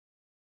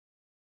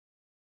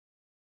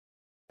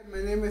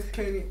My name is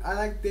Kenny. I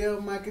like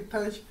Dale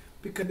McIntosh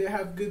because they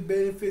have good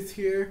benefits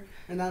here,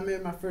 and I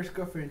met my first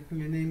girlfriend.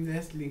 Your name is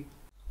Leslie.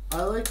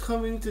 I like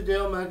coming to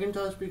Dale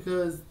McIntosh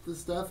because the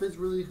staff is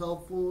really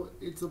helpful.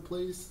 It's a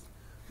place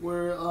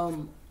where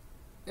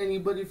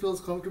anybody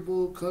feels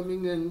comfortable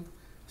coming and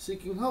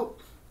seeking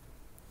help.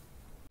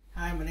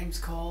 Hi, my name's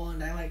Cole,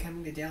 and I like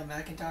coming to Dale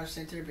McIntosh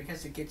Center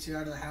because it gets you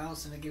out of the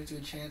house and it gives you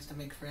a chance to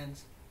make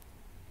friends.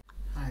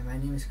 Hi, my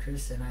name is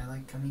Chris, and I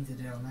like coming to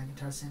Dale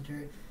McIntosh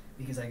Center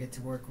because I get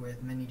to work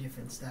with many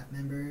different staff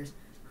members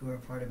who are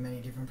part of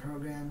many different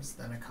programs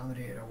that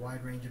accommodate a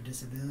wide range of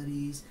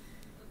disabilities,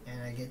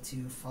 and I get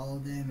to follow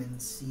them and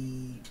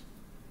see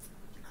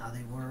how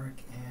they work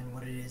and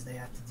what it is they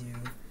have to do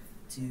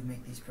to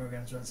make these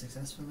programs run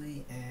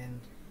successfully, and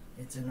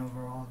it's an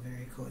overall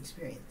very cool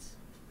experience.